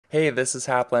Hey, this is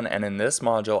Haplin, and in this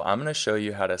module, I'm going to show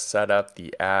you how to set up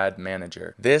the ad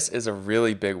manager. This is a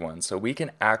really big one, so we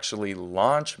can actually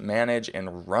launch, manage,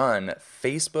 and run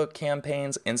Facebook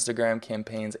campaigns, Instagram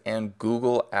campaigns, and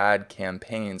Google ad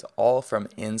campaigns all from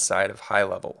inside of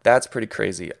HighLevel. That's pretty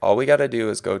crazy. All we got to do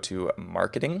is go to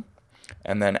Marketing,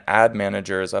 and then Ad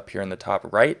Manager is up here in the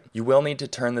top right. You will need to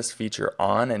turn this feature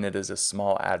on, and it is a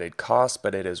small added cost,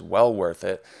 but it is well worth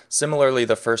it. Similarly,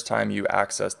 the first time you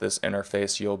access this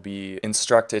interface, you'll be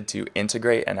instructed to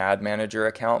integrate an Ad Manager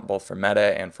account, both for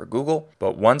Meta and for Google.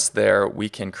 But once there, we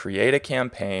can create a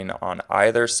campaign on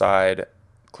either side.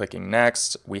 Clicking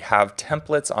next, we have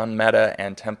templates on Meta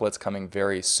and templates coming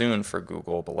very soon for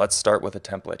Google, but let's start with a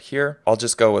template here. I'll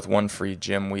just go with one free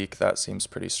gym week. That seems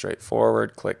pretty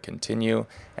straightforward. Click continue,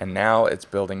 and now it's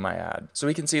building my ad. So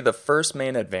we can see the first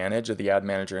main advantage of the ad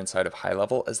manager inside of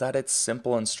HighLevel is that it's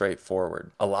simple and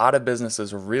straightforward. A lot of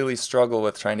businesses really struggle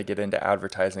with trying to get into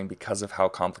advertising because of how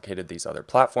complicated these other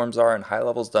platforms are, and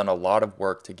HighLevel's done a lot of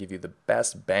work to give you the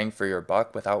best bang for your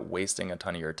buck without wasting a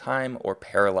ton of your time or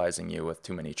paralyzing you with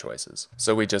too many choices.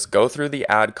 So we just go through the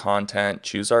ad content,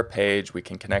 choose our page. We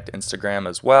can connect Instagram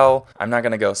as well. I'm not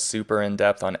going to go super in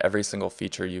depth on every single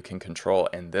feature you can control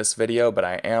in this video, but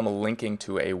I am linking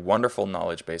to a wonderful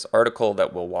knowledge base article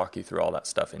that will walk you through all that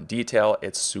stuff in detail.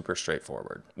 It's super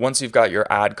straightforward. Once you've got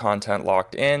your ad content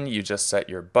locked in, you just set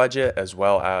your budget as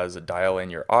well as dial in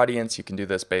your audience. You can do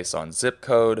this based on zip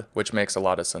code, which makes a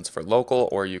lot of sense for local,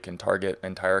 or you can target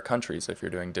entire countries if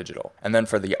you're doing digital. And then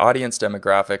for the audience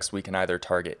demographics, we can either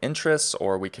target interests,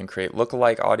 or we can create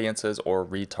lookalike audiences or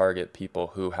retarget people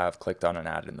who have clicked on an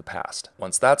ad in the past.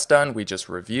 Once that's done, we just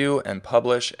review and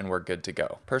publish and we're good to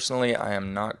go. Personally, I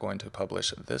am not going to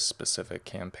publish this specific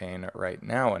campaign right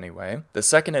now anyway. The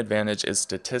second advantage is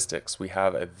statistics. We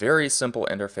have a very simple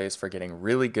interface for getting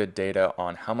really good data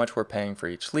on how much we're paying for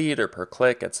each lead or per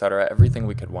click, etc. Everything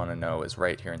we could want to know is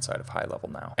right here inside of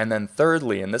HighLevel now. And then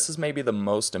thirdly, and this is maybe the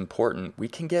most important, we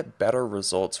can get better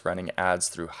results running ads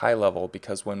through HighLevel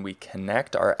because when we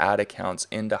connect our ad accounts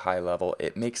into HighLevel,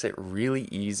 it makes it really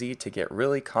easy to get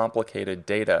really complicated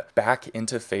data back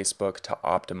into Facebook to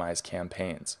optimize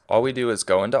campaigns. All we do is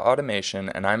go into automation,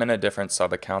 and I'm in a different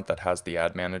sub account that has the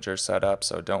ad manager set up,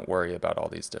 so don't worry about all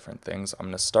these different things. I'm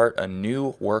going to start a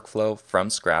new workflow from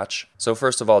scratch. So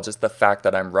first of all, just the fact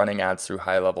that I'm running ads through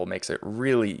HighLevel makes it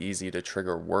really easy to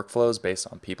trigger workflows based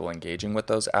on people engaging with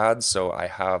those ads. So I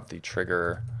have the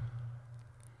trigger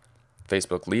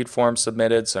Facebook lead form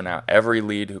submitted. So now every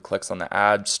lead who clicks on the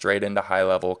ad straight into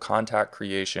HighLevel, contact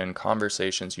creation,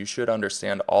 conversations, you should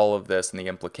understand all of this and the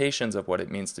implications of what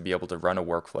it means to be able to run a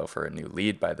workflow for a new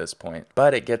lead by this point.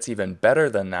 But it gets even better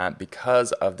than that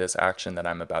because of this action that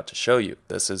I'm about to show you.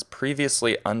 This is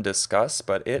previously undiscussed,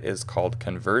 but it is called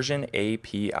Conversion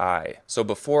API. So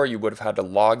before, you would have had to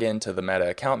log into the Meta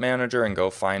account manager and go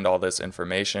find all this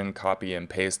information, copy and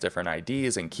paste different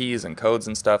IDs and keys and codes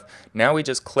and stuff. Now we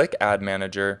just click Ad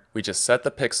Manager, we just set the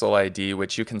pixel ID,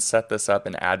 which you can set this up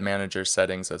in Ad Manager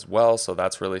settings as well, so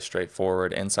that's really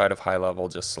straightforward. Inside of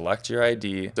HighLevel, just select your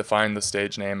ID, define the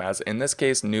stage name as, in this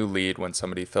case, new lead. When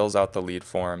somebody fills out the lead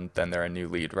form, then they're a new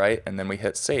lead, right? And then we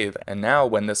hit save, and now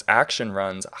when this action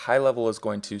runs, HighLevel is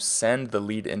going to send the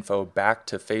lead info back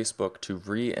to Facebook to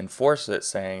reinforce it,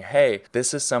 saying, hey,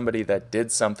 this is somebody that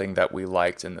did something that we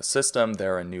liked in the system,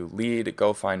 they're a new lead,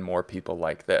 go find more people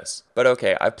like this. But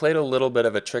okay, I've played a little bit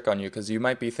of a trick on you because you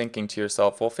might be thinking to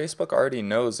yourself, well, Facebook already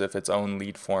knows if its own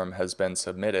lead form has been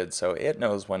submitted, so it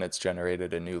knows when it's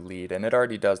generated a new lead, and it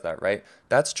already does that, right?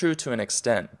 That's true to an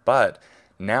extent, but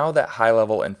now that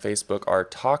HighLevel and Facebook are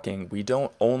talking, we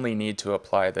don't only need to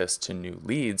apply this to new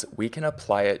leads, we can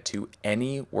apply it to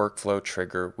any workflow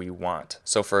trigger we want.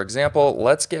 So for example,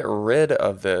 let's get rid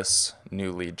of this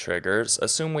new lead triggers.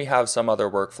 Assume we have some other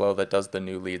workflow that does the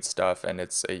new lead stuff and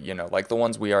it's, like the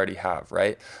ones we already have,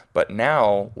 right? But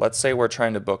now, let's say we're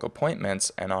trying to book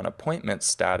appointments, and on appointment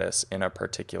status in a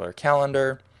particular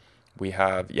calendar, we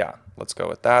have, let's go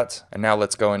with that. And now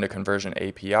let's go into Conversion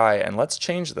API and let's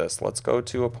change this. Let's go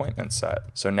to appointment set.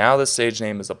 So now the stage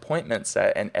name is appointment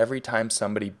set, and every time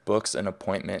somebody books an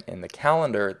appointment in the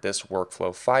calendar, this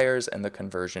workflow fires and the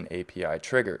Conversion API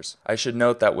triggers. I should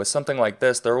note that with something like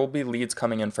this, there will be leads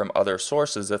coming in from other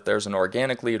sources. If there's an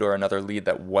organic lead or another lead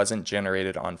that wasn't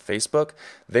generated on Facebook,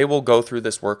 they will go through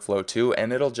this workflow too,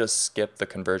 and it'll just skip the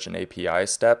Conversion API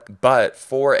step. But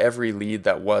for every lead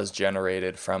that was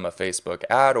generated from a Facebook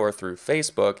ad or through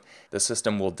Facebook, the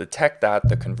system will detect that,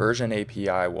 the conversion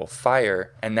API will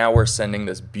fire, and now we're sending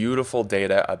this beautiful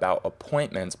data about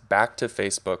appointments back to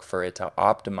Facebook for it to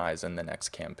optimize in the next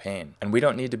campaign. And we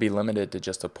don't need to be limited to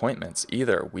just appointments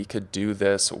either. We could do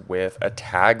this with a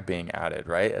tag being added,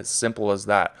 right? As simple as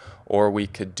that. Or we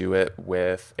could do it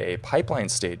with a pipeline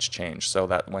stage change so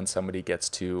that when somebody gets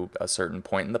to a certain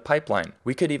point in the pipeline,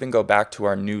 we could even go back to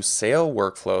our new sale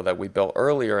workflow that we built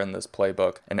earlier in this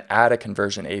playbook and add a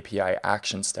conversion API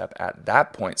action step at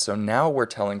that point. So now we're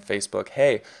telling Facebook,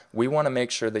 hey, we want to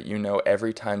make sure that you know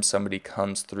every time somebody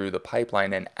comes through the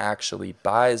pipeline and actually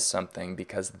buys something,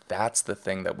 because that's the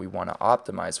thing that we want to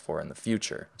optimize for in the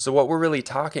future. So what we're really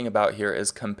talking about here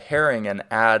is comparing an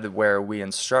ad where we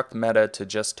instruct Meta to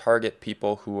just target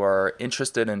people who are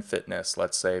interested in fitness,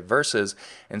 let's say, versus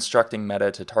instructing Meta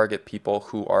to target people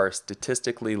who are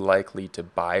statistically likely to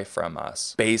buy from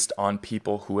us based on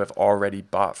people who have already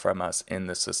bought from us in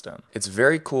the system. It's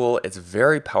very cool. It's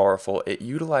very powerful. It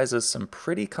utilizes some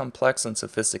pretty complex and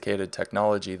sophisticated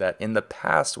technology that in the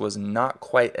past was not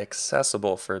quite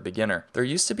accessible for a beginner. There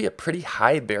used to be a pretty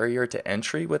high barrier to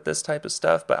entry with this type of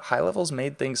stuff, but HighLevel's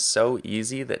made things so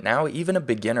easy that now even a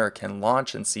beginner can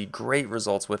launch and see great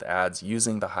results with ads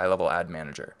using the HighLevel Ad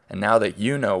Manager. And now that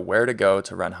you know where to go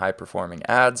to run high-performing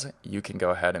ads, you can go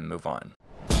ahead and move on.